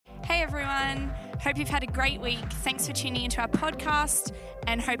everyone. Hope you've had a great week. Thanks for tuning into our podcast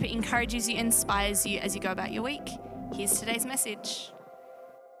and hope it encourages you, inspires you as you go about your week. Here's today's message.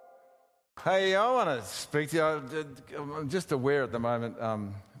 Hey, I want to speak to you. I'm just aware at the moment,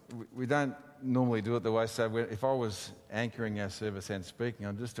 we don't normally do it the way, so if I was anchoring our service and speaking,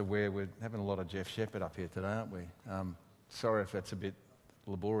 I'm just aware we're having a lot of Geoff Shepherd up here today, aren't we? Sorry if that's a bit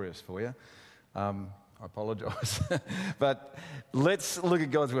laborious for you. I apologise. But let's look at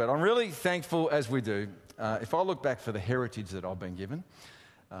God's Word. I'm really thankful as we do. If I look back for the heritage that I've been given,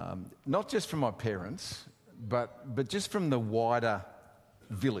 not just from my parents, but just from the wider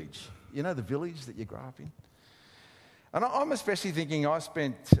village. You know, the village that you grow up in? And I'm especially thinking I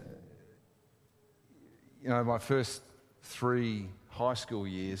spent, my first 3 high school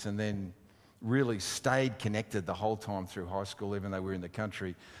years and then really stayed connected the whole time through high school, even though we were in the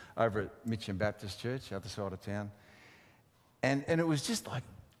country, over at Mitcham Baptist Church, other side of town. And it was just like,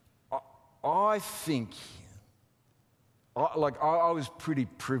 I think, I was pretty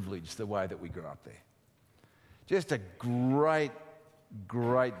privileged the way that we grew up there. Just a great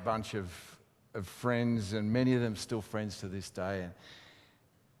bunch of friends, and many of them still friends to this day.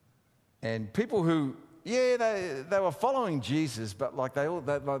 And people who, they were following Jesus, but they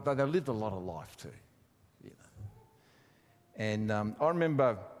lived a lot of life too. And I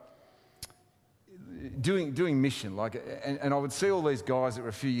remember doing mission, and I would see all these guys that were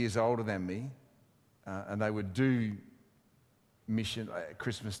a few years older than me, and they would do mission at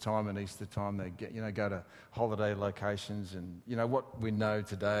Christmas time and Easter time. They go to holiday locations, and what we know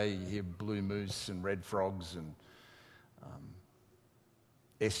today. You hear blue moose and red frogs and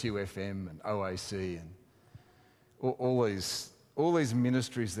SUFM and OAC and all these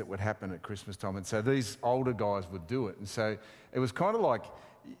ministries that would happen at Christmas time. And so these older guys would do it, and so it was kind of like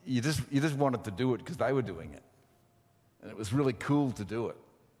you just wanted to do it because they were doing it, and it was really cool to do it.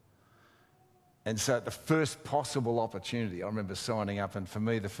 And so at the first possible opportunity, I remember signing up, and for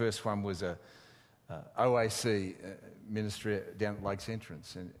me the first one was a OAC ministry down at Lakes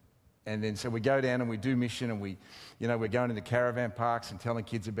Entrance. And then so we go down and we do mission, and we're going into caravan parks and telling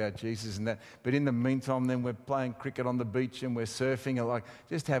kids about Jesus and that. But in the meantime, then we're playing cricket on the beach and we're surfing, and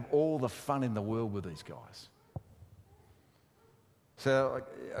just have all the fun in the world with these guys. So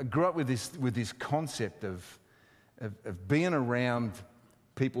I grew up with this concept of being around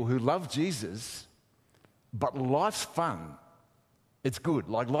people who love Jesus, but life's fun. It's good.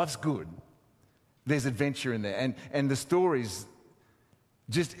 Life's good. There's adventure in there. And the stories,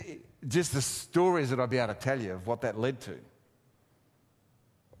 just the stories that I'll be able to tell you of what that led to.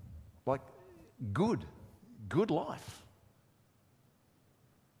 Good life.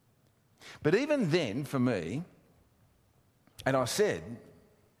 But even then, for me, and I said,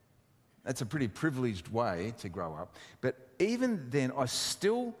 that's a pretty privileged way to grow up. But even then, I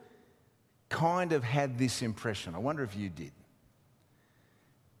still kind of had this impression, I wonder if you did,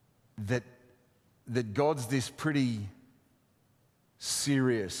 that God's this pretty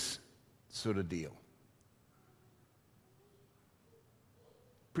serious sort of deal.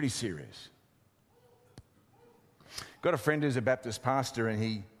 Pretty serious. Got a friend who's a Baptist pastor,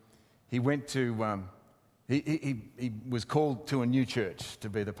 and he went to... He was called to a new church to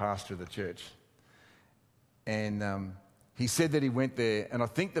be the pastor of the church. And he said that he went there, and I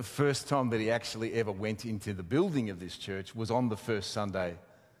think the first time that he actually ever went into the building of this church was on the first Sunday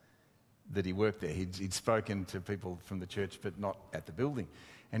that he worked there. He'd spoken to people from the church, but not at the building.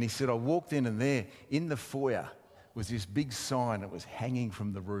 And he said, I walked in, and there, in the foyer, was this big sign that was hanging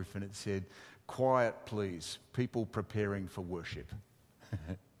from the roof, and it said, "Quiet, please, people preparing for worship."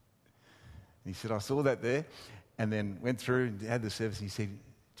 And he said, I saw that there, and then went through and had the service. He said,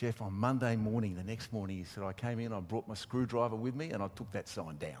 Geoff, on Monday morning, the next morning, he said, I came in, I brought my screwdriver with me, and I took that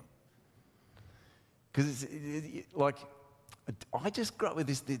sign down. Because I just grew up with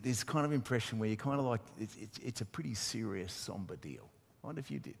this kind of impression where you kind of it's a pretty serious, somber deal. I wonder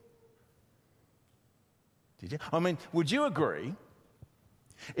if you did. Did you? I mean, would you agree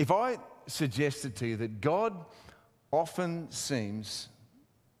if I suggested to you that God often seems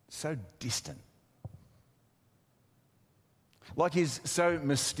so distant? Like he's so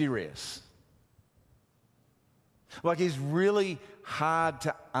mysterious. Like he's really hard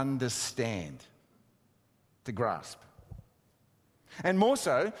to understand, to grasp. And more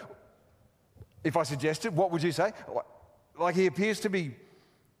so, if I suggested, what would you say? Like he appears to be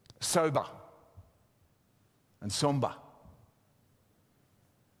sober and somber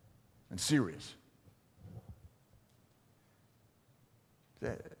and serious. Is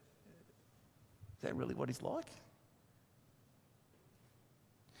that really what he's like?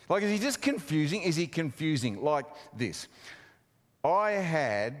 Like, is he just confusing? Is he confusing like this? I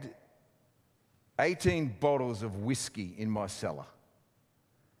had 18 bottles of whiskey in my cellar.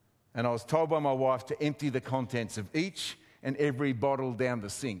 And I was told by my wife to empty the contents of each and every bottle down the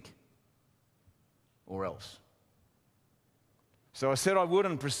sink, or else. So I said I would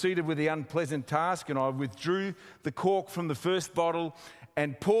and proceeded with the unpleasant task, and I withdrew the cork from the first bottle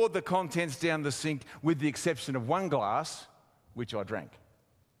and poured the contents down the sink with the exception of one glass, which I drank.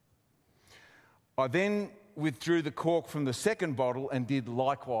 I then withdrew the cork from the second bottle and did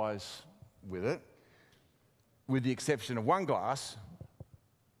likewise with it, with the exception of one glass,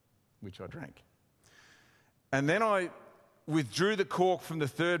 which I drank. And then I withdrew the cork from the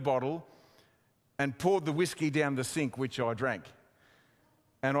third bottle and poured the whiskey down the sink, which I drank.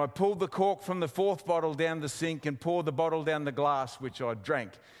 And I pulled the cork from the fourth bottle down the sink and poured the bottle down the glass, which I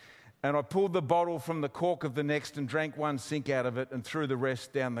drank. And I pulled the bottle from the cork of the next and drank one sink out of it and threw the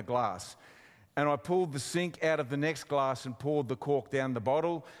rest down the glass. And I pulled the sink out of the next glass and poured the cork down the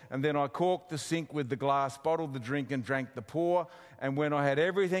bottle. And then I corked the sink with the glass, bottled the drink and drank the pour. And when I had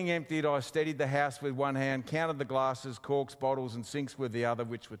everything emptied, I steadied the house with one hand, counted the glasses, corks, bottles and sinks with the other,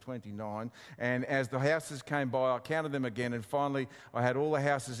 which were 29. And as the houses came by, I counted them again. And finally, I had all the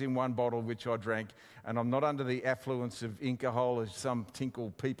houses in one bottle, which I drank. And I'm not under the affluence of alcohol as some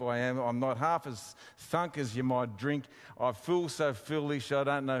tinkle people I am. I'm not half as thunk as you might drink. I feel so foolish, I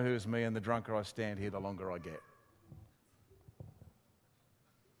don't know who's me, and the drunker I stand here, the longer I get.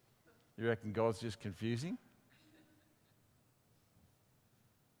 You reckon God's just confusing?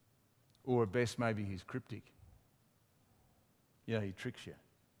 Or at best, maybe he's cryptic. You know, he tricks you.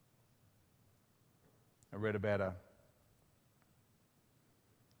 I read about a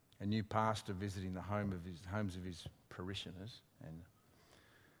new pastor visiting the homes of his parishioners,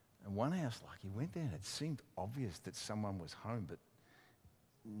 and one house, like, he went there and it seemed obvious that someone was home, but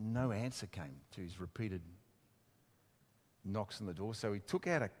no answer came to his repeated knocks on the door. So he took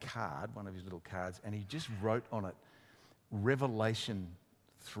out a card, one of his little cards, and he just wrote on it, Revelation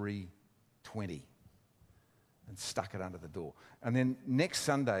 3:20, and stuck it under the door. And then next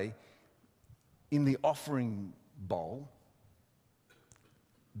Sunday, in the offering bowl,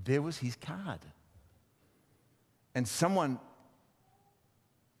 there was his card. And someone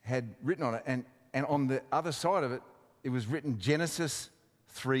had written on it, and on the other side of it, it was written Genesis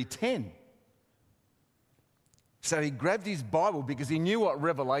 3:10. So he grabbed his Bible because he knew what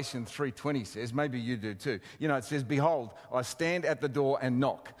Revelation 3:20 says. Maybe you do too. You know, it says, "Behold, I stand at the door and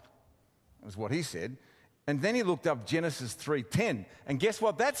knock." That was what he said. And then he looked up Genesis 3:10. And guess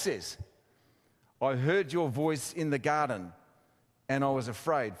what that says? "I heard your voice in the garden, and I was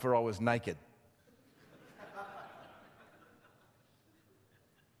afraid, for I was naked."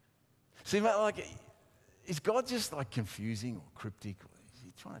 See, like, is God just like confusing or cryptic? Or is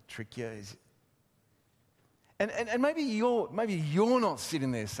he trying to trick you? And maybe you're not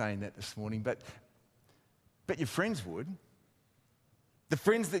sitting there saying that this morning, but your friends would. The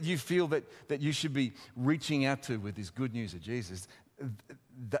friends that you feel that you should be reaching out to with this good news of Jesus,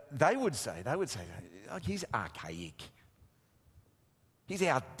 they would say, like, he's archaic. He's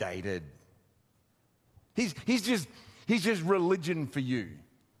outdated. He's just religion for you.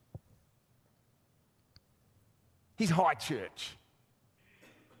 He's high church.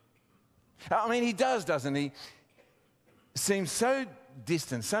 I mean, he does, doesn't he? Seems so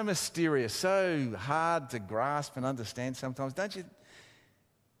distant, so mysterious, so hard to grasp and understand sometimes, don't you?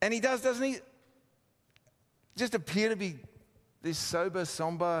 And he does, doesn't he? Just appear to be this sober,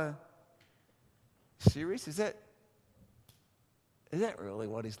 somber, serious. Is that really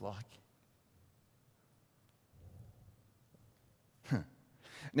what he's like?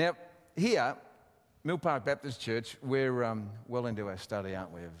 Now, here, Mill Park Baptist Church, we're well into our study,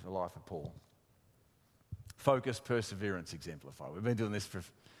 aren't we, of the life of Paul. Focus, perseverance, exemplify. We've been doing this for a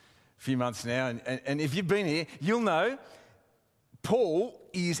few months now, and if you've been here, you'll know Paul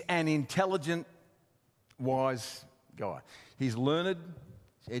is an intelligent, wise guy. He's learned,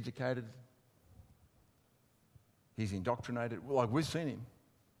 he's educated, he's indoctrinated. Like, we've seen him.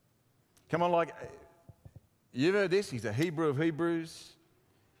 Come on, like, you've heard this. He's a Hebrew of Hebrews.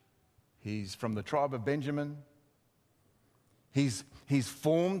 He's from the tribe of Benjamin. He's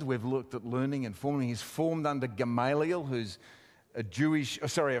formed, we've looked at learning and forming, he's formed under Gamaliel, who's a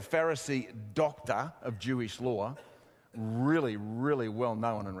Pharisee doctor of Jewish law, really, really well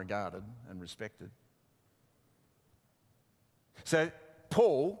known and regarded and respected. So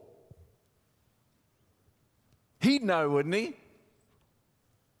Paul, he'd know, wouldn't he?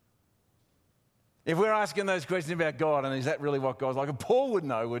 If we're asking those questions about God, and is that really what God's like? Paul would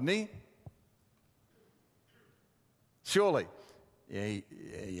know, wouldn't he? Surely.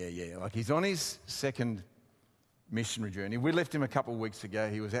 Yeah. Like, he's on his second missionary journey. We left him a couple of weeks ago.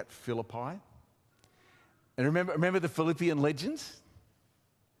 He was at Philippi. And remember the Philippian legends?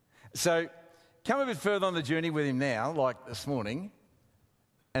 So come a bit further on the journey with him now, like this morning,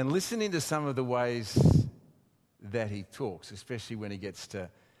 and listen into some of the ways that he talks, especially when he gets to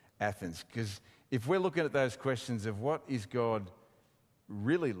Athens. Because if we're looking at those questions of what is God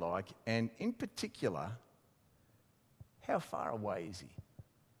really like, and in particular, how far away is he?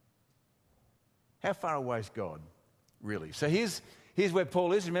 How far away is God, really? So here's where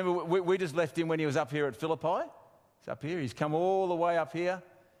Paul is. Remember, we just left him when he was up here at Philippi. He's up here. He's come all the way up here,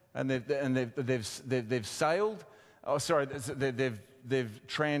 and they've sailed. Oh, sorry, they've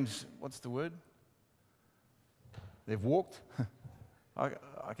what's the word? They've walked. I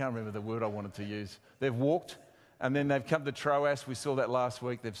can't remember the word I wanted to use. They've walked, and then they've come to Troas. We saw that last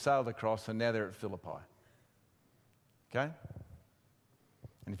week. They've sailed across, and now they're at Philippi. Okay?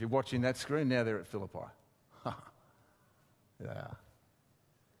 And if you're watching that screen, now they're at Philippi. Yeah.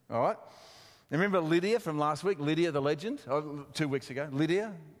 All right. Remember Lydia from last week? Lydia the legend? 2 weeks ago.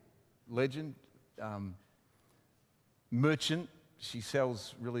 Lydia, legend, merchant. She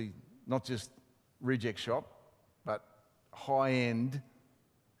sells really not just reject shop, but high-end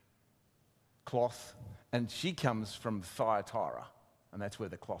cloth. And she comes from Thyatira, and that's where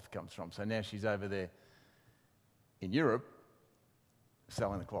the cloth comes from. So now she's over there in Europe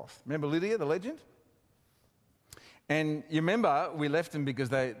selling the cloth. Remember Lydia, the legend? And you remember we left them because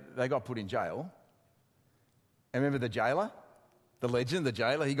they got put in jail. And remember the jailer, the legend, the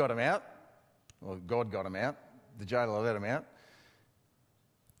jailer, he got him out. Well, God got him out. The jailer let him out.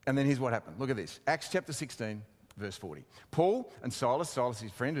 And then here's what happened. Look at this. Acts chapter 16, verse 40. Paul and Silas,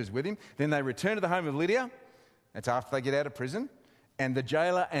 his friend who's with him, then they return to the home of Lydia. That's after they get out of prison. And the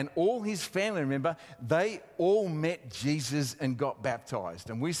jailer and all his family, remember, they all met Jesus and got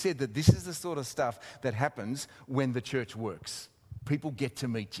baptized. And we said that this is the sort of stuff that happens when the church works. People get to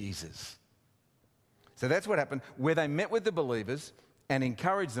meet Jesus. So that's what happened, where they met with the believers and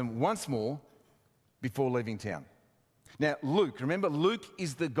encouraged them once more before leaving town. Now, Luke, remember, Luke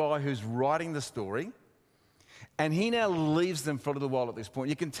is the guy who's writing the story. And he now leaves them for a little while at this point.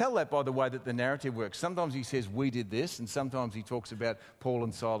 You can tell that by the way that the narrative works. Sometimes he says, we did this, and sometimes he talks about Paul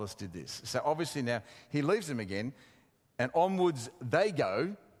and Silas did this. So obviously now he leaves them again, and onwards they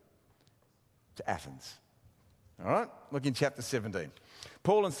go to Athens. All right? Look in chapter 17.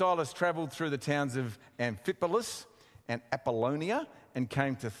 Paul and Silas travelled through the towns of Amphipolis and Apollonia and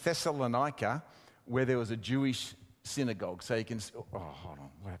came to Thessalonica, where there was a Jewish synagogue. So you can... Oh, hold on.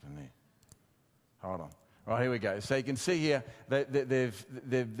 What happened there? Hold on. Right, here we go. So you can see here,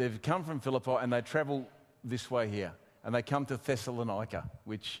 they've come from Philippi and they travel this way here. And they come to Thessalonica,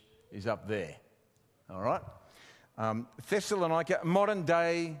 which is up there. All right? Thessalonica, modern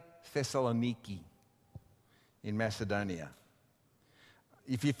day Thessaloniki in Macedonia.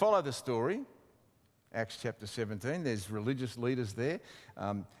 If you follow the story, Acts chapter 17, there's religious leaders there.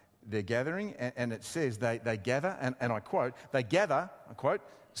 They're gathering, and it says they gather, and I quote, they gather, I quote,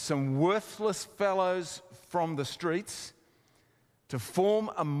 some worthless fellows from the streets to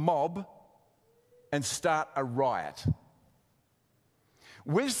form a mob and start a riot.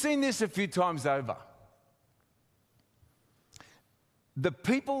 We've seen this a few times over. The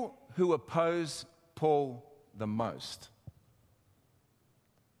people who oppose Paul the most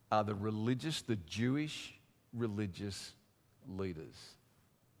are the Jewish religious leaders.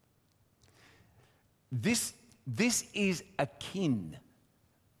 This is akin,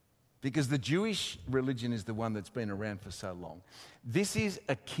 because the Jewish religion is the one that's been around for so long. This is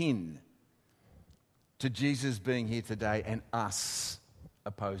akin to Jesus being here today and us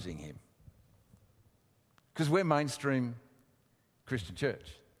opposing him. Because we're mainstream Christian church.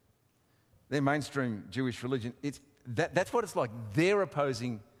 They're mainstream Jewish religion. That's what it's like. They're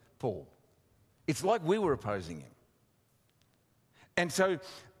opposing Paul. It's like we were opposing him. And so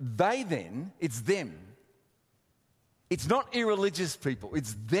it's them. It's not irreligious people.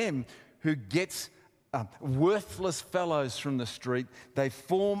 It's them who gets worthless fellows from the street. They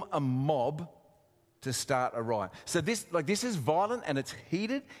form a mob to start a riot. So this is violent, and it's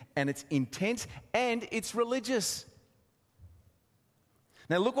heated, and it's intense, and it's religious.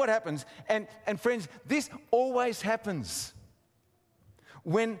 Now look what happens. And friends, this always happens.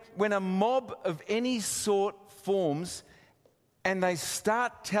 When a mob of any sort forms, and they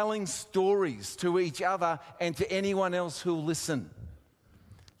start telling stories to each other and to anyone else who'll listen.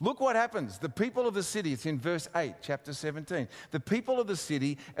 Look what happens. The people of the city, it's in verse 8, chapter 17. The people of the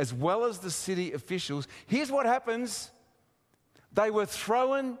city, as well as the city officials, here's what happens. They were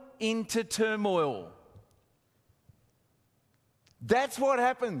thrown into turmoil. That's what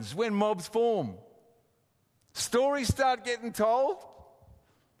happens when mobs form. Stories start getting told.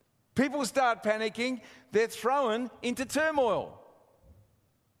 people start panicking, they're thrown into turmoil.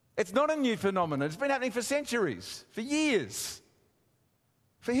 It's not a new phenomenon. It's been happening for centuries, for years,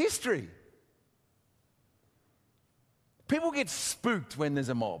 for history. People get spooked when there's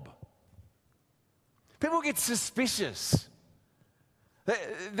a mob. People get suspicious.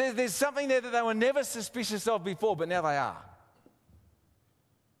 There's something there that they were never suspicious of before, but now they are.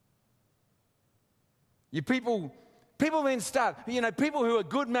 People then start, people who are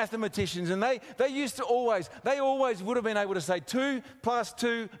good mathematicians, and they always would have been able to say 2 plus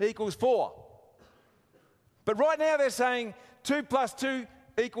 2 equals 4. But right now they're saying 2 plus 2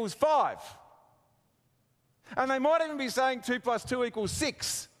 equals 5. And they might even be saying 2 plus 2 equals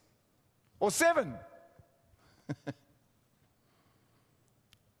 6 or 7.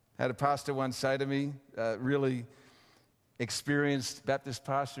 Had a pastor once say to me, really experienced Baptist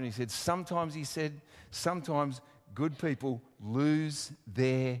pastor, and he said, sometimes good people lose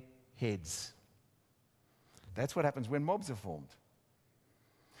their heads. That's what happens when mobs are formed.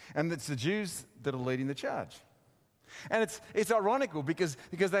 And it's the Jews that are leading the charge. And it's ironical because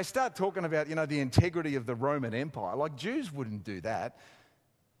they start talking about, the integrity of the Roman Empire. Like, Jews wouldn't do that.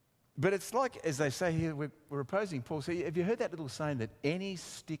 But it's like, as they say here, we're opposing Paul. So have you heard that little saying that any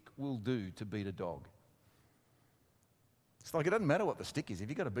stick will do to beat a dog? It's like, it doesn't matter what the stick is. If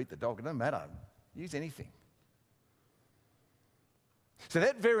you've got to beat the dog, it doesn't matter. Use anything. So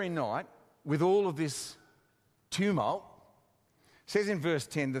that very night, with all of this tumult, says in verse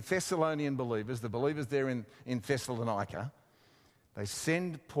 10, the Thessalonian believers, the believers there in Thessalonica, they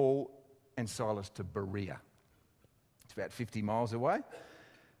send Paul and Silas to Berea. It's about 50 miles away,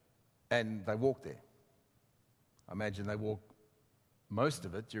 and they walk there. I imagine they walk most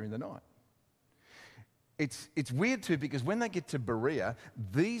of it during the night. It's weird too, because when they get to Berea,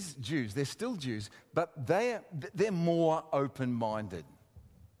 these Jews, they're still Jews, but they're more open-minded.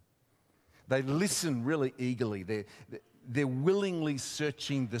 They listen really eagerly. They're willingly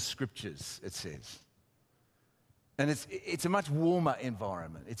searching the scriptures, it says. And it's a much warmer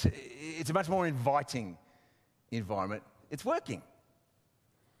environment. It's a much more inviting environment. It's working.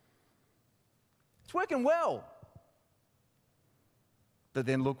 It's working well. But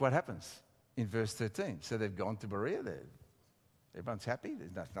then look what happens in verse 13. So they've gone to Berea. Everyone's happy.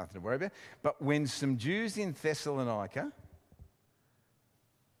 There's nothing to worry about. But when some Jews in Thessalonica,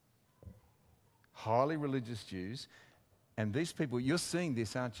 highly religious Jews, and these people, you're seeing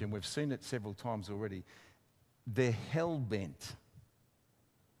this, aren't you? And we've seen it several times already. They're hell-bent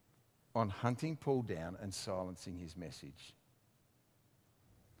on hunting Paul down and silencing his message.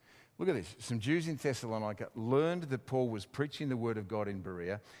 Look at this. Some Jews in Thessalonica learned that Paul was preaching the word of God in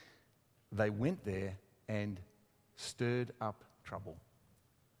Berea. They went there and stirred up trouble.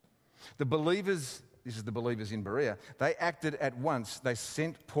 The believers, this is the believers in Berea, they acted at once. They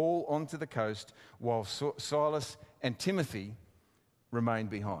sent Paul onto the coast while Silas and Timothy remained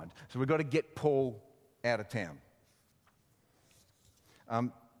behind. So we've got to get Paul out of town.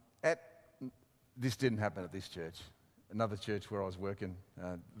 This didn't happen at this church. Another church where I was working,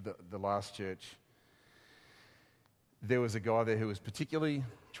 the last church, there was a guy there who was particularly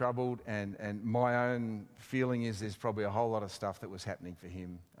troubled, and my own feeling is there's probably a whole lot of stuff that was happening for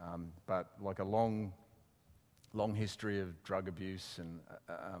him, but like a long history of drug abuse and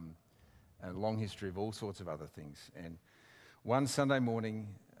a long history of all sorts of other things. And one Sunday morning,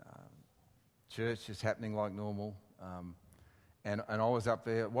 church is happening like normal, and I was up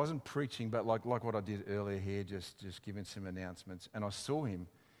there. It wasn't preaching, but like what I did earlier here, just giving some announcements. And I saw him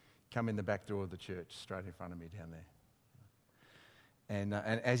come in the back door of the church, straight in front of me down there. And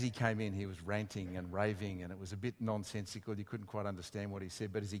as he came in, he was ranting and raving, and it was a bit nonsensical. You couldn't quite understand what he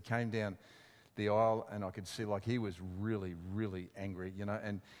said. But as he came down the aisle, and I could see like he was really, really angry,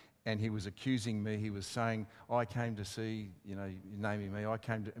 and he was accusing me. He was saying, I came to see, naming me. I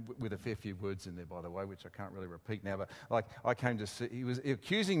came to, with a fair few words in there, by the way, which I can't really repeat now. But like, I came to see, he was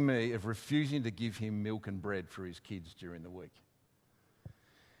accusing me of refusing to give him milk and bread for his kids during the week.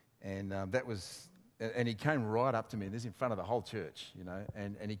 And and he came right up to me. This is in front of the whole church,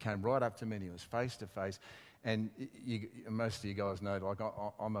 and he came right up to me, and he was face to face. And most of you guys know, like,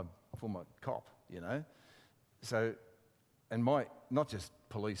 I'm a former cop, So, and my, not just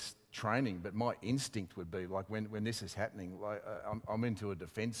police training, but my instinct would be, like, when this is happening, like, I'm into a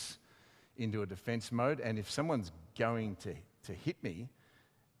defense mode, and if someone's going to hit me,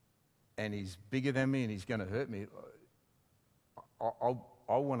 and he's bigger than me, and he's going to hurt me,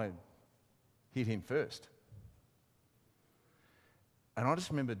 I want to hit him first. And I just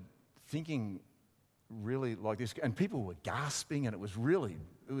remember thinking really like this, and people were gasping, and it was really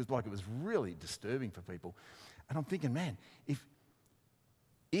disturbing for people. And I'm thinking, man,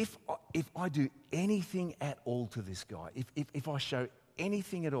 if I do anything at all to this guy, if I show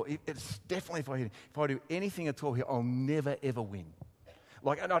anything at all, it's definitely if I hit him, if I do anything at all here, I'll never ever win.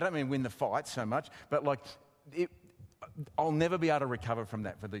 Like, and I don't mean win the fight so much, but like, I'll never be able to recover from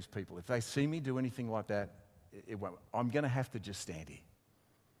that for these people. If they see me do anything like that, it won't. I'm going to have to just stand here.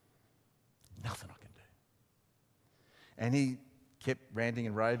 Nothing I can do. And he kept ranting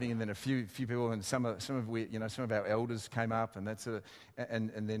and raving, and then a few people, and some of our elders came up, and that's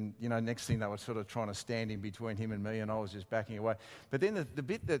and then next thing they were sort of trying to stand in between him and me, and I was just backing away. But then the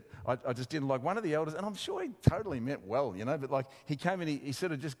bit that I just didn't like, one of the elders, and I'm sure he totally meant well, but like he came and he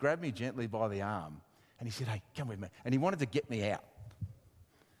sort of just grabbed me gently by the arm, and he said, "Hey, come with me," and he wanted to get me out.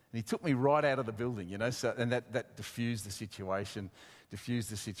 And he took me right out of the building, so, and that diffused the situation,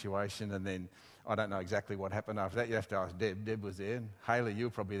 and then I don't know exactly what happened after that. You have to ask Deb. Deb was there. And Haley, you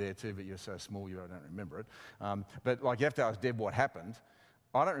were probably there too, but you're so small I don't remember it. But like you have to ask Deb what happened.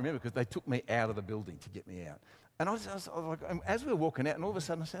 I don't remember because they took me out of the building to get me out. And I was like, as we were walking out, and all of a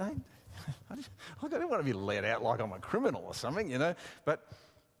sudden I said, "Hey, I don't want to be let out like I'm a criminal or something, but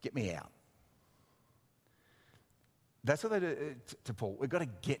get me out." That's what they do to Paul. We've got to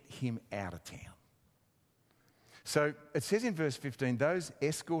get him out of town. So it says in verse 15, those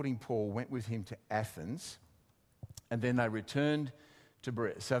escorting Paul went with him to Athens, and then they returned to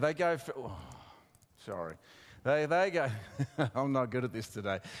Berea. So they go They go, I'm not good at this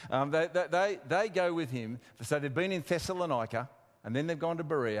today. They go with him. So they've been in Thessalonica, and then they've gone to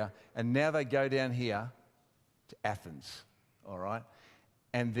Berea, and now they go down here to Athens, all right?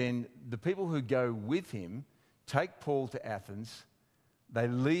 And then the people who go with him take Paul to Athens. They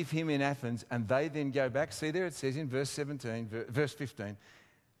leave him in Athens, and they then go back. See there it says in verse 15,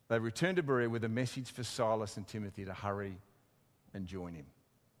 they return to Berea with a message for Silas and Timothy to hurry and join him.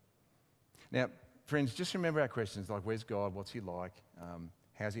 Now, friends, just remember our questions like, where's God? What's he like?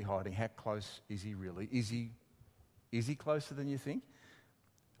 How's he hiding? How close is he really? Is he closer than you think?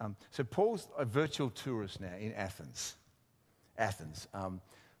 So Paul's a virtual tourist now in Athens.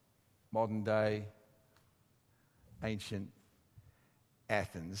 Modern day, ancient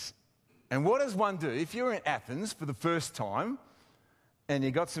Athens. And what does one do? If you're in Athens for the first time and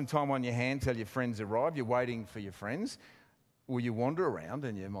you've got some time on your hand till your friends arrive, you're waiting for your friends, well, you wander around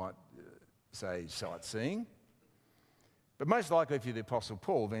and you might say sightseeing. But most likely if you're the Apostle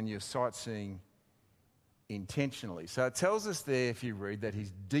Paul, then you're sightseeing intentionally. So it tells us there, if you read, that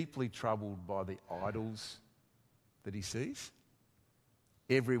he's deeply troubled by the idols that he sees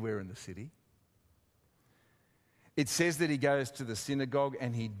everywhere in the city. It says that he goes to the synagogue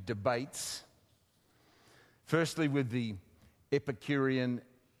and he debates, firstly with the Epicurean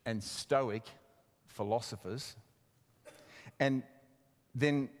and Stoic philosophers, and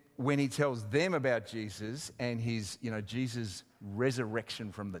then when he tells them about Jesus and his, Jesus'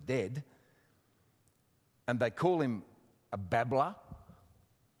 resurrection from the dead, and they call him a babbler,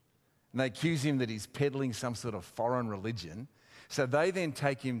 and they accuse him that he's peddling some sort of foreign religion, so they then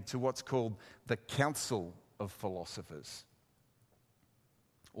take him to what's called the Council of Philosophers,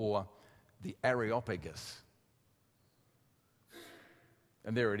 or the Areopagus.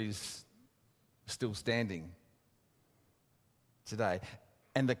 And there it is, still standing today.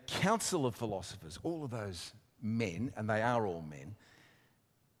 And the Council of Philosophers, all of those men, and they are all men,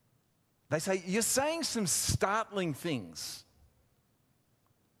 they say, you're saying some startling things.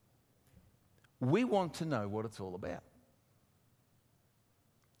 We want to know what it's all about.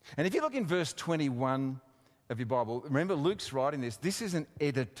 And if you look in verse 21 of your Bible, remember Luke's writing this. This is an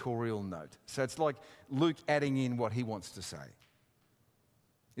editorial note. So it's like Luke adding in what he wants to say.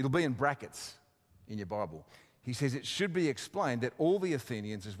 It'll be in brackets in your Bible. He says it should be explained that all the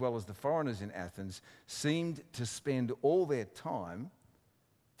Athenians, as well as the foreigners in Athens, seemed to spend all their time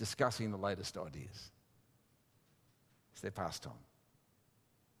discussing the latest ideas. It's their pastime.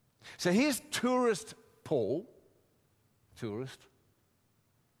 So here's tourist Paul,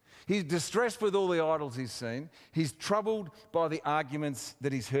 He's distressed with all the idols he's seen. He's troubled by the arguments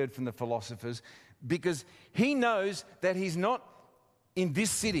that he's heard from the philosophers because he knows that he's not in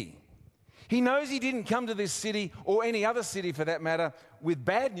this city. He knows he didn't come to this city or any other city for that matter with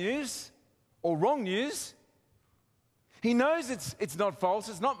bad news or wrong news. He knows it's not false.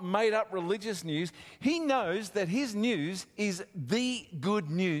 It's not made up religious news. He knows that his news is the good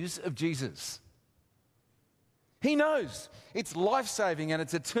news of Jesus. He knows it's life-saving and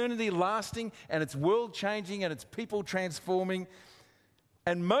it's eternity-lasting and it's world-changing and it's people-transforming.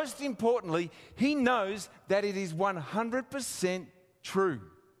 And most importantly, he knows that it is 100% true.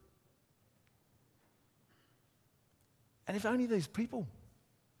 And if only these people,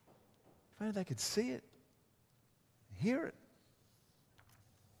 if only they could see it, hear it.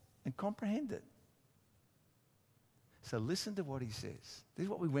 and comprehend it. So listen to what he says. This is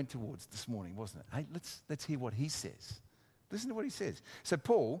what we went towards this morning, wasn't it? Hey, let's hear what he says. Listen to what he says. So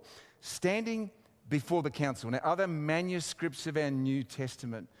Paul, standing before the council. Now, other manuscripts of our New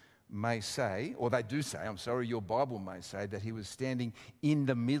Testament may say, or they do say, your Bible may say, that he was standing in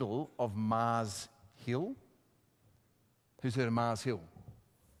the middle of Mars Hill. Who's heard of Mars Hill?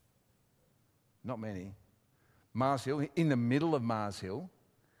 Not many. Mars Hill, in the middle of Mars Hill.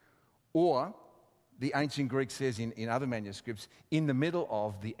 Or, the ancient Greek says in other manuscripts, in the middle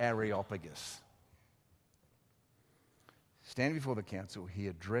of the Areopagus. Standing before the council, he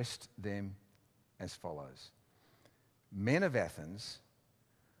addressed them as follows. Men of Athens,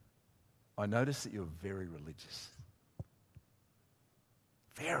 I notice that you're very religious.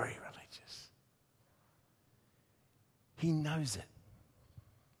 Very religious. He knows it.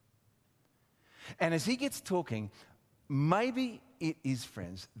 And as he gets talking, maybe it is,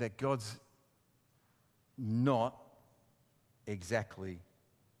 friends, that God's not exactly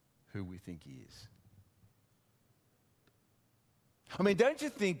who we think he is. I mean, don't you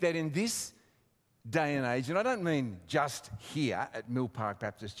think that in this day and age, and I don't mean just here at Mill Park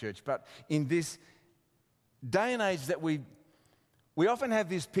Baptist Church, but in this day and age that we often have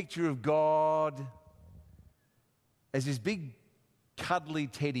this picture of God as this big cuddly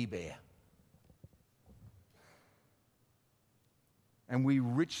teddy bear. And we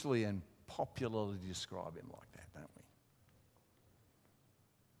richly and popularly describe him like that, don't we?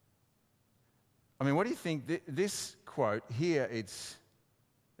 I mean, what do you think? This quote here, it's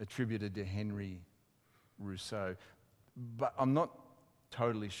attributed to Henry Rousseau, but I'm not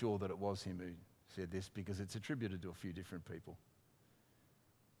totally sure that it was him who said this because it's attributed to a few different people.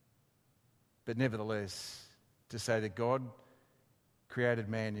 But nevertheless, to say that God created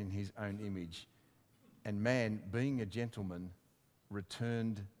man in his own image, and man, being a gentleman,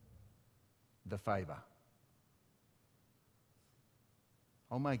 returned the favour.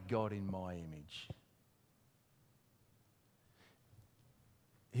 I'll make God in my image.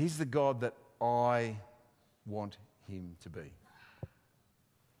 He's the God that I want him to be.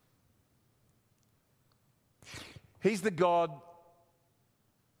 He's the God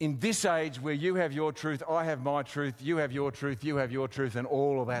in this age where you have your truth, I have my truth, you have your truth, you have your truth, and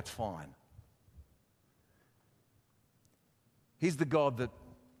all of that's fine. He's the God that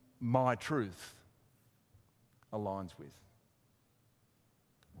my truth aligns with.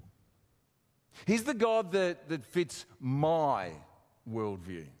 He's the God that fits my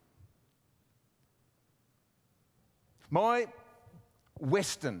worldview. My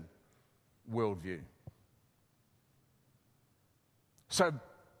Western worldview. So,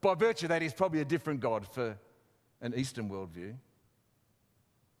 by virtue of that, he's probably a different God for an Eastern worldview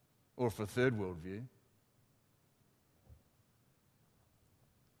or for a third worldview.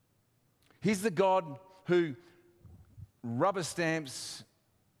 He's the God who rubber stamps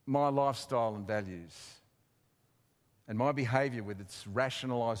my lifestyle and values and my behaviour with its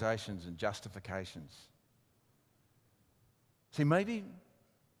rationalisations and justifications. See, maybe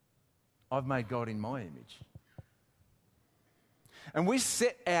I've made God in my image. And we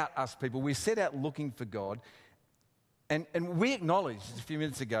set out, us people, we set out looking for God, and we acknowledged a few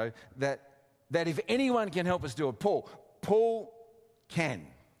minutes ago that if anyone can help us do it, Paul can.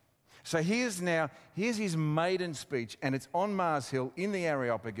 So here's his maiden speech, and it's on Mars Hill in the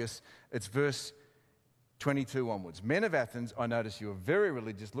Areopagus. It's verse 22 onwards. Men of Athens, I notice you are very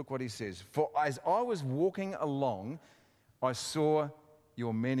religious. Look what he says. For as I was walking along, I saw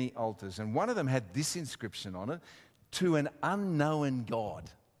your many altars, and one of them had this inscription on it, to an unknown God.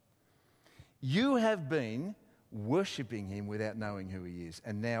 You have been worshipping him without knowing who he is,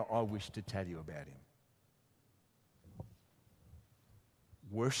 and now I wish to tell you about him.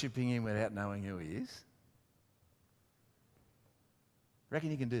 Worshipping him without knowing who he is?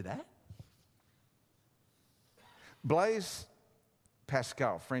 Reckon you can do that? Blaise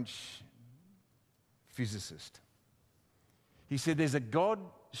Pascal, French physicist, he said there's a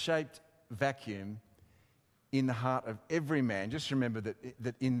God-shaped vacuum in the heart of every man. Just remember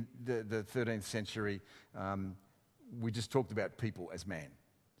that in the 13th century, we just talked about people as man.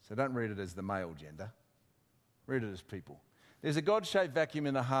 So don't read it as the male gender. Read it as people. There's a God-shaped vacuum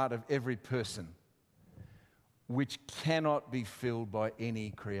in the heart of every person which cannot be filled by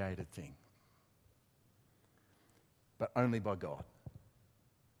any created thing, but only by God,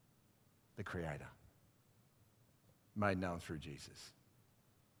 the Creator, made known through Jesus.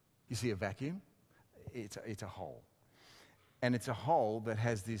 You see a vacuum? It's a hole. And it's a hole that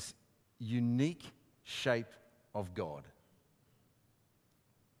has this unique shape of God,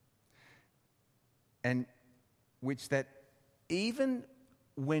 and which that even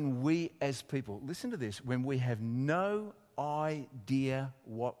when we as people, listen to this, when we have no idea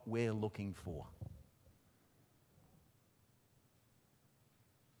what we're looking for.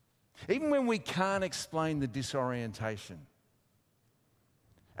 Even when we can't explain the disorientation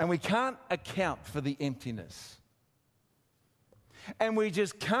and we can't account for the emptiness and we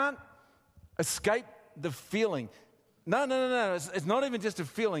just can't escape the feeling. No. It's not even just a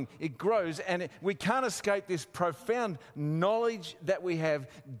feeling. It grows and we can't escape this profound knowledge that we have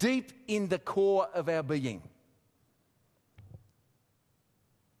deep in the core of our being.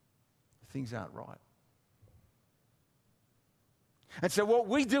 Things aren't right. And so what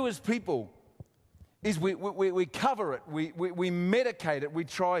we do as people is we cover it, we medicate it, we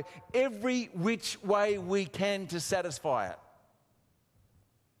try every which way we can to satisfy it.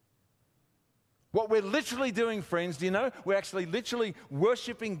 What we're literally doing, friends, do you know? We're actually literally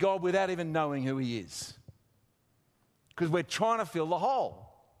worshipping God without even knowing who He is. Because we're trying to fill the hole.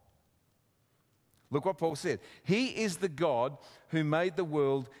 Look what Paul said. He is the God who made the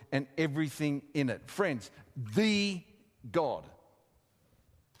world and everything in it. Friends, the God.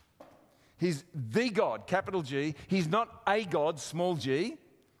 He's the God, capital G. He's not a God, small g.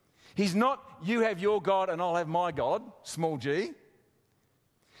 He's not you have your God and I'll have my God, small g.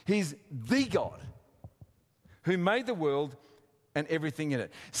 He's the God who made the world and everything in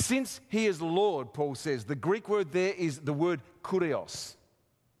it. Since He is Lord, Paul says, the Greek word there is the word kurios.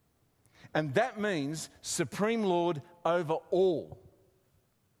 And that means supreme Lord over all.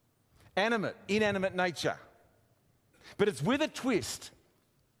 Animate, inanimate nature. But it's with a twist.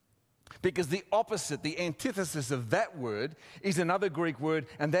 Because the opposite, the antithesis of that word is another Greek word,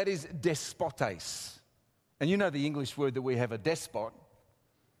 and that is despotes. And you know the English word that we have, a despot.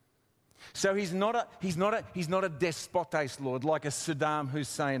 So he's not a despotes Lord like a Saddam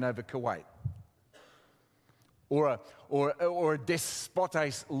Hussein over Kuwait. Or a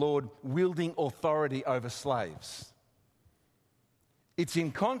despotes Lord wielding authority over slaves. It's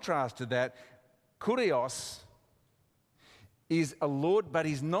in contrast to that, kurios is a Lord, but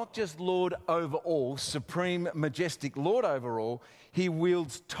He's not just Lord over all, supreme, majestic Lord over all. He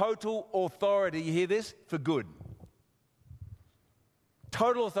wields total authority, you hear this? For good.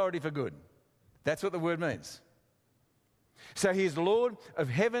 Total authority for good. That's what the word means. So He is Lord of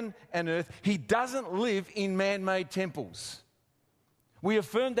heaven and earth. He doesn't live in man-made temples. We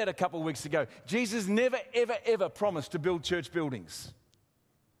affirmed that a couple of weeks ago. Jesus never, ever promised to build church buildings.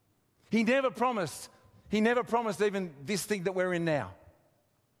 He never promised even this thing that we're in now.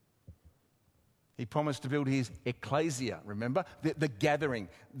 He promised to build His ecclesia, remember? The gathering,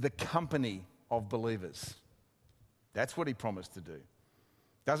 the company of believers. That's what He promised to do.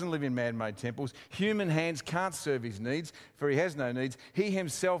 Doesn't live in man-made temples. Human hands can't serve His needs, for He has no needs. He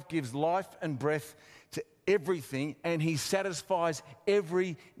Himself gives life and breath to everything, and He satisfies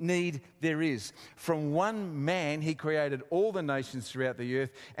every need there is. From one man, He created all the nations throughout the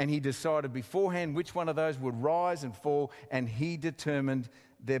earth, and He decided beforehand which one of those would rise and fall, and He determined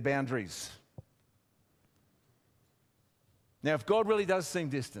their boundaries. Now, if God really does seem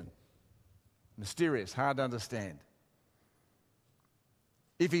distant, mysterious, hard to understand,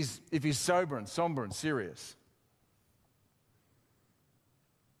 if he's sober and somber and serious,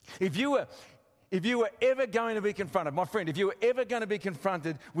 if you were ever going to be confronted, my friend, if you were ever going to be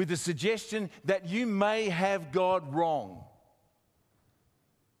confronted with the suggestion that you may have God wrong,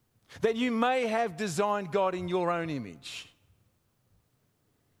 that you may have designed God in your own image,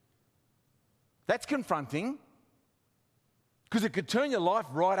 that's confronting, because it could turn your life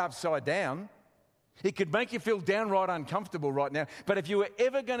right upside down. It could make you feel downright uncomfortable right now. But if you were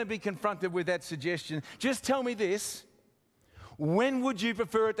ever going to be confronted with that suggestion, just tell me this. When would you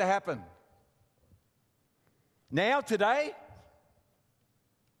prefer it to happen? Now, today?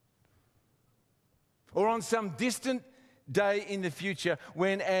 Or on some distant day in the future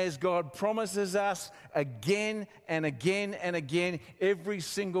when, as God promises us again and again and again, every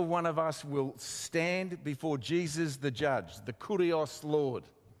single one of us will stand before Jesus the judge, the kurios Lord.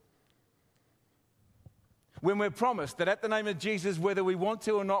 When we're promised that at the name of Jesus, whether we want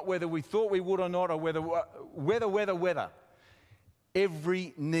to or not, whether we thought we would or not, or whether,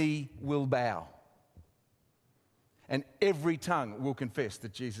 every knee will bow. And every tongue will confess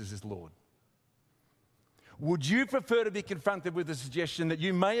that Jesus is Lord. Would you prefer to be confronted with the suggestion that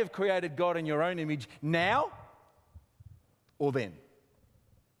you may have created God in your own image now or then?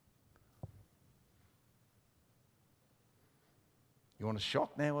 You want a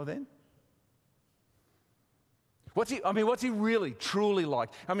shock now or then? What's he really, truly like?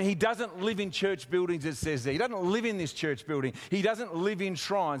 I mean, He doesn't live in church buildings, it says there. He doesn't live in this church building. He doesn't live in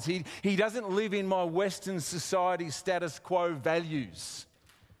shrines. He doesn't live in my Western society status quo values.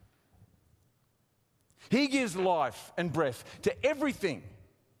 He gives life and breath to everything.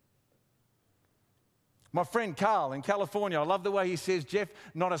 My friend Carl in California, I love the way he says, Geoff,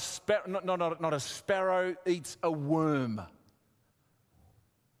 not a sparrow eats a worm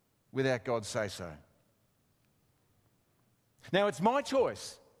without God say so. Now, it's my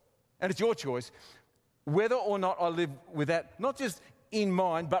choice, and it's your choice, whether or not I live with that, not just in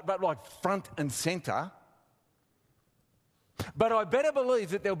mind, but like front and centre. But I better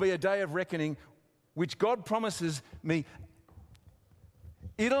believe that there'll be a day of reckoning which God promises me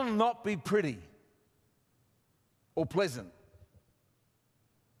it'll not be pretty or pleasant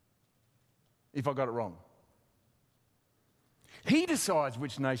if I got it wrong. He decides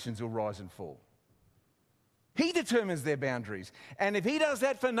which nations will rise and fall. He determines their boundaries. And if he does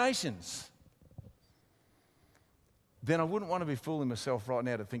that for nations, then I wouldn't want to be fooling myself right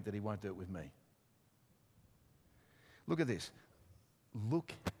now to think that he won't do it with me. Look at this.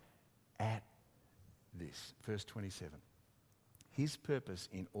 Look at this. Verse 27. His purpose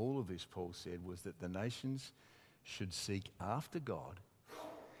in all of this, Paul said, was that the nations should seek after God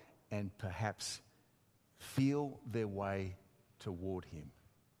and perhaps feel their way toward him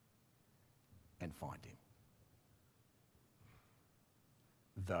and find him.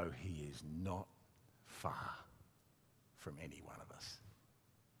 Though he is not far from any one of us.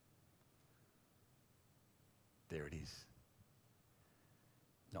 There it is.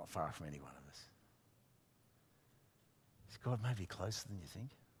 Not far from any one of us. Is God maybe closer than you think?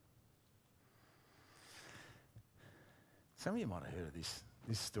 Some of you might have heard of this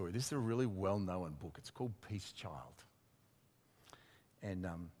story. This is a really well-known book. It's called Peace Child. And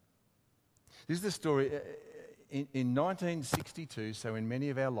this is the story. In 1962, so in many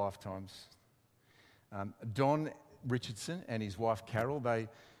of our lifetimes, Don Richardson and his wife Carol, they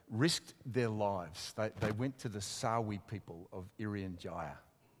risked their lives. They went to the Sawi people of Irian Jaya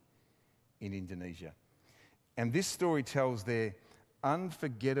in Indonesia. And this story tells their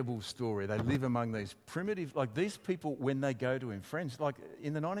unforgettable story. They live among these primitive, like these people when they go to him, friends, like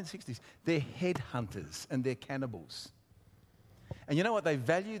in the 1960s, they're headhunters and they're cannibals. And you know what? They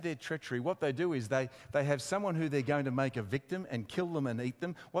value their treachery. What they do is they have someone who they're going to make a victim and kill them and eat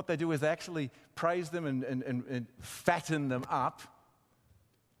them. What they do is they actually praise them and fatten them up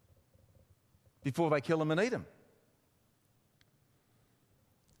before they kill them and eat them.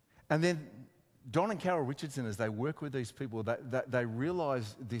 And then Don and Carol Richardson, as they work with these people, they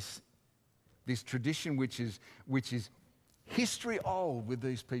realise this tradition which is history old with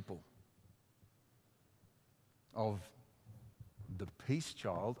these people of the peace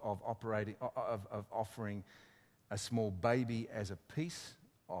child, of offering a small baby as a peace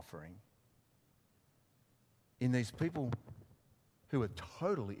offering in these people who are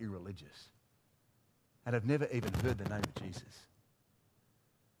totally irreligious and have never even heard the name of Jesus.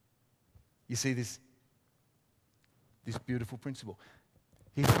 You see this beautiful principle.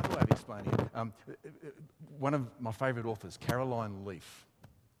 Here's another way of explaining it. One of my favourite authors, Caroline Leaf.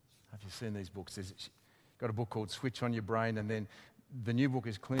 Have you seen these books? She's got a book called Switch on Your Brain, and then the new book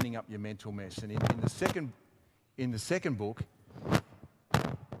is Cleaning Up Your Mental Mess. And in the second book,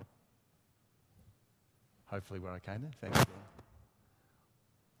 hopefully we're okay now. Thanks, Sean.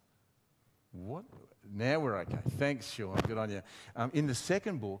 What? Now we're okay. Thanks, Sean. Good on you. In the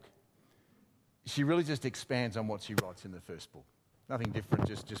second book, she really just expands on what she writes in the first book. Nothing different,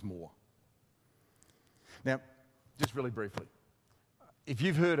 just more. Now, just really briefly, if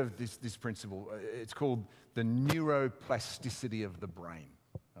you've heard of this principle, it's called the neuroplasticity of the brain.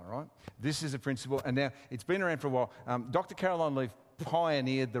 All right? This is a principle, and now it's been around for a while. Dr. Caroline Leaf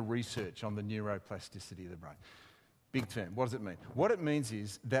pioneered the research on the neuroplasticity of the brain. Big term. What does it mean? What it means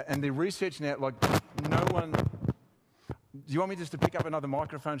is that, and the research now, like no one... Do you want me just to pick up another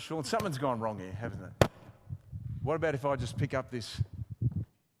microphone, Sean? Something's gone wrong here, hasn't it? What about if I just pick up this?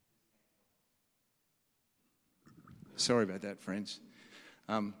 Sorry about that, friends.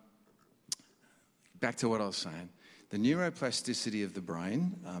 Back to what I was saying. The neuroplasticity of the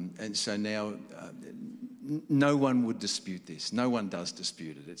brain, and so now no one would dispute this. No one does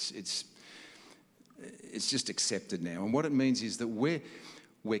dispute it. It's just accepted now. And what it means is that we're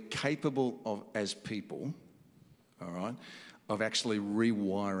capable of, as people, all right, of actually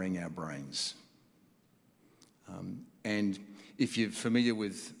rewiring our brains. And if you're familiar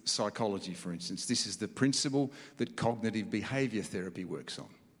with psychology, for instance, this is the principle that cognitive behaviour therapy works on.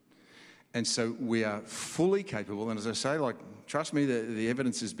 And so we are fully capable, and as I say, like, trust me, the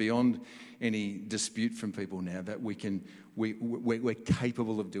evidence is beyond any dispute from people now that we're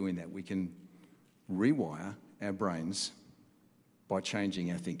capable of doing that. We can rewire our brains by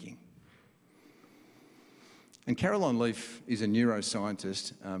changing our thinking. And Caroline Leaf is a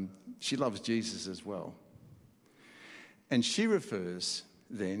neuroscientist. She loves Jesus as well. And she refers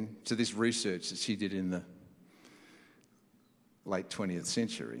then to this research that she did in the late 20th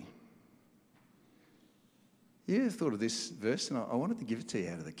century. You ever thought of this verse? And I wanted to give it to you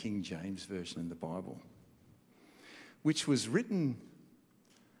out of the King James Version in the Bible, which was written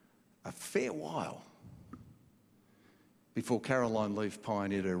a fair while before Caroline Leaf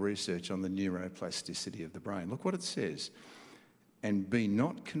pioneered her research on the neuroplasticity of the brain. Look what it says. And be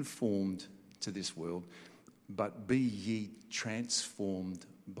not conformed to this world, but be ye transformed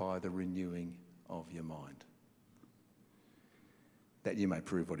by the renewing of your mind, that you may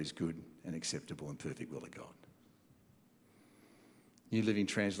prove what is good and acceptable and perfect will of God. New Living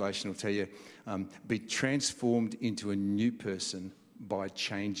Translation will tell you, be transformed into a new person by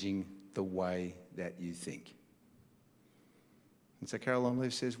changing the way that you think. And so Caroline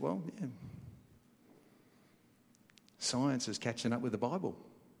Leaf says, well, yeah, science is catching up with the Bible.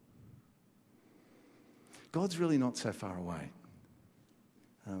 God's really not so far away.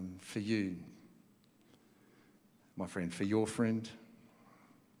 For you, my friend, for your friend,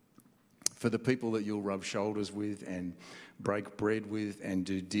 for the people that you'll rub shoulders with and break bread with and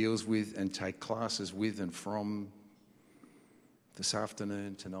do deals with and take classes with and from this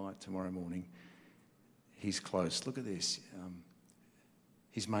afternoon, tonight, tomorrow morning, he's close. Look at this.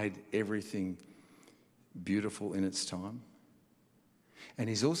 He's made everything beautiful in its time. And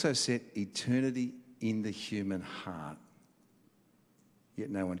he's also set eternity in the human heart. Yet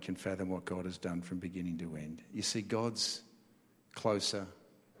no one can fathom what God has done from beginning to end. You see, God's closer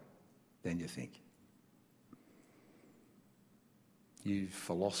than you think. You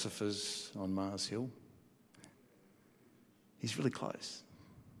philosophers on Mars Hill, he's really close.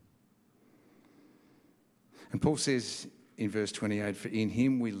 And Paul says in verse 28, for in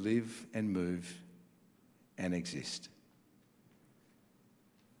him we live and move and exist.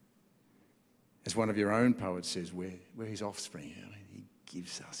 As one of your own poets says, we're his offspring. He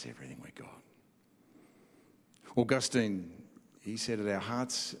gives us everything we've got. Augustine, he said that our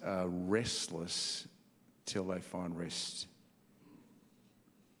hearts are restless till they find rest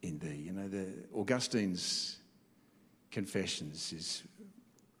in thee. You know, Augustine's Confessions is,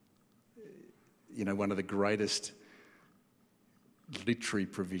 you know, one of the greatest literary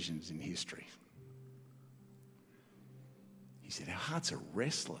provisions in history. He said, our hearts are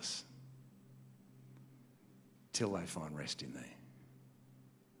restless till they find rest in thee.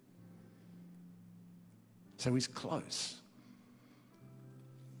 So he's close.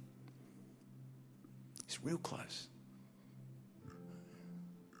 He's real close.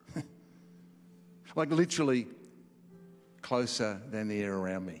 Like literally closer than the air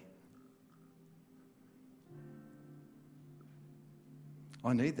around me.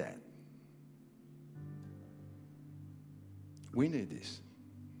 I need that. We need this.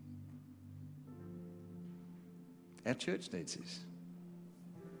 Our church needs this.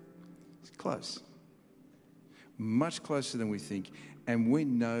 It's close. Much closer than we think. And we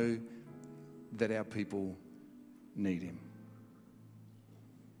know that our people need him.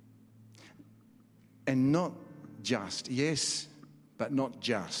 And not just, yes, but not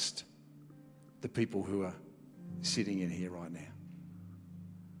just the people who are sitting in here right now.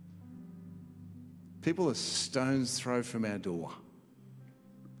 People a stone's throw from our door,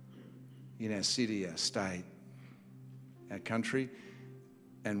 in our city, our state, our country,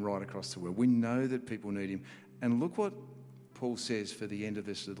 and right across the world. We know that people need him. And look what Paul says for the end of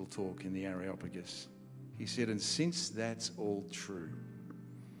this little talk in the Areopagus. He said, and since that's all true,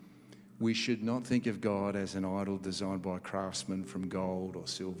 we should not think of God as an idol designed by craftsmen from gold or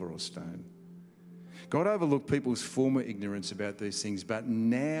silver or stone. God overlooked people's former ignorance about these things, but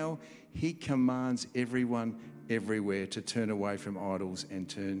now he commands everyone everywhere to turn away from idols and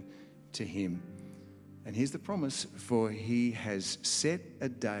turn to him. And here's the promise, for he has set a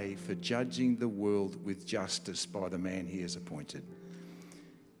day for judging the world with justice by the man he has appointed.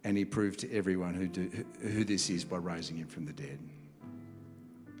 And he proved to everyone who this is by raising him from the dead.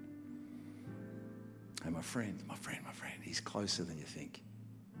 Hey, my friend, he's closer than you think.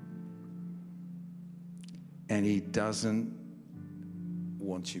 And he doesn't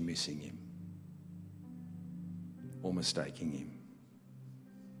want you missing him or mistaking him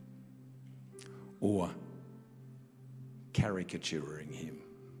or caricaturing him.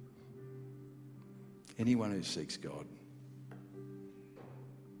 Anyone who seeks God,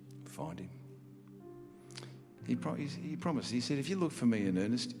 find him. He promised. He said, if you look for me in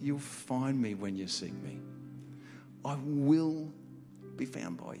earnest, you'll find me when you seek me. I will be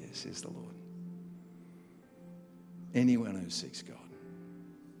found by you, says the Lord. Anyone who seeks God,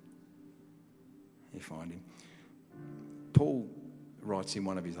 you find him. Paul writes in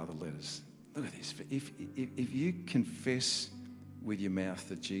one of his other letters, look at this, if you confess with your mouth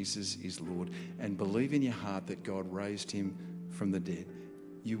that Jesus is Lord and believe in your heart that God raised him from the dead,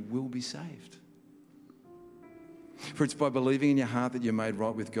 you will be saved. For it's by believing in your heart that you're made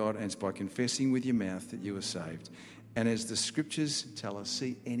right with God, and it's by confessing with your mouth that you are saved. And as the scriptures tell us,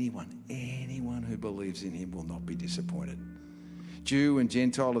 see, anyone who believes in him will not be disappointed. Jew and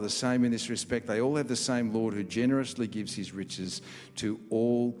Gentile are the same in this respect. They all have the same Lord who generously gives his riches to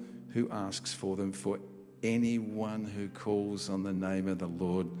all who asks for them. For anyone who calls on the name of the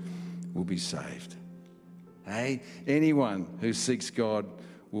Lord will be saved. Hey, anyone who seeks God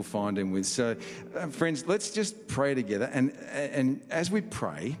will find him with. So, friends, let's just pray together. And as we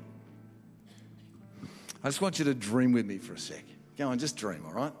pray, I just want you to dream with me for a sec. Go on, just dream,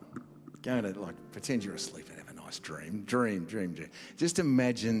 all right? Go and pretend you're asleep and have a nice dream. Dream. Just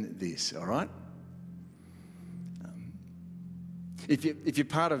imagine this, all right? If you're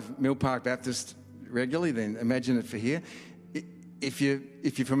part of Mill Park Baptist regularly, then imagine it for here. If you're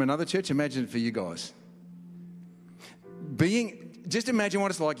from another church, imagine it for you guys. Just imagine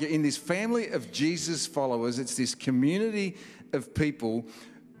what it's like. You're in this family of Jesus followers. It's this community of people,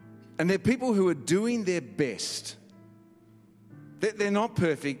 and they're people who are doing their best. They're not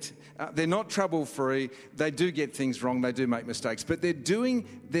perfect. They're not trouble-free. They do get things wrong. They do make mistakes. But they're doing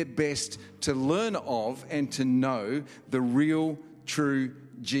their best to learn of and to know the real, true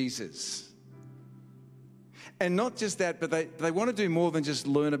Jesus. And not just that, but they want to do more than just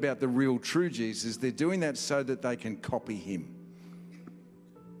learn about the real, true Jesus. They're doing that so that they can copy him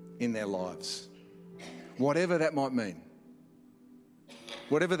in their lives. Whatever that might mean.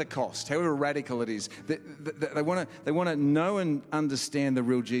 Whatever the cost, however radical it is. They want to know and understand the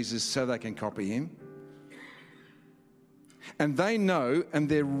real Jesus so they can copy him. And they know, and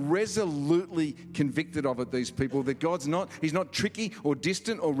they're resolutely convicted of it, these people, that he's not tricky or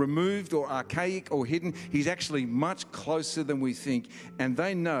distant or removed or archaic or hidden. He's actually much closer than we think. And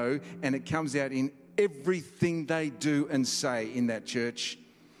they know, and it comes out in everything they do and say in that church.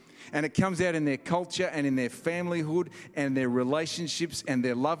 And it comes out in their culture and in their familyhood and their relationships and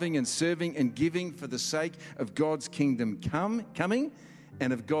their loving and serving and giving for the sake of God's kingdom coming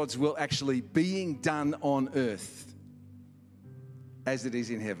and of God's will actually being done on earth as it is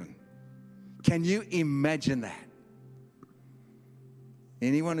in heaven. Can you imagine that?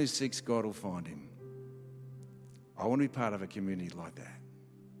 Anyone who seeks God will find him. I want to be part of a community like that.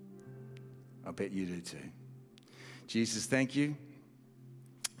 I bet you do too. Jesus, thank you.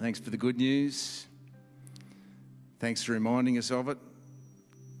 Thanks for the good news. Thanks for reminding us of it.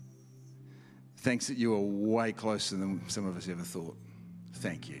 Thanks that you are way closer than some of us ever thought.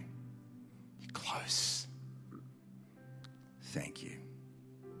 Thank you. You're close. Thank you.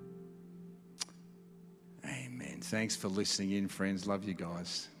 Amen. Thanks for listening in, friends. Love you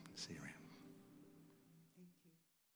guys. See you around.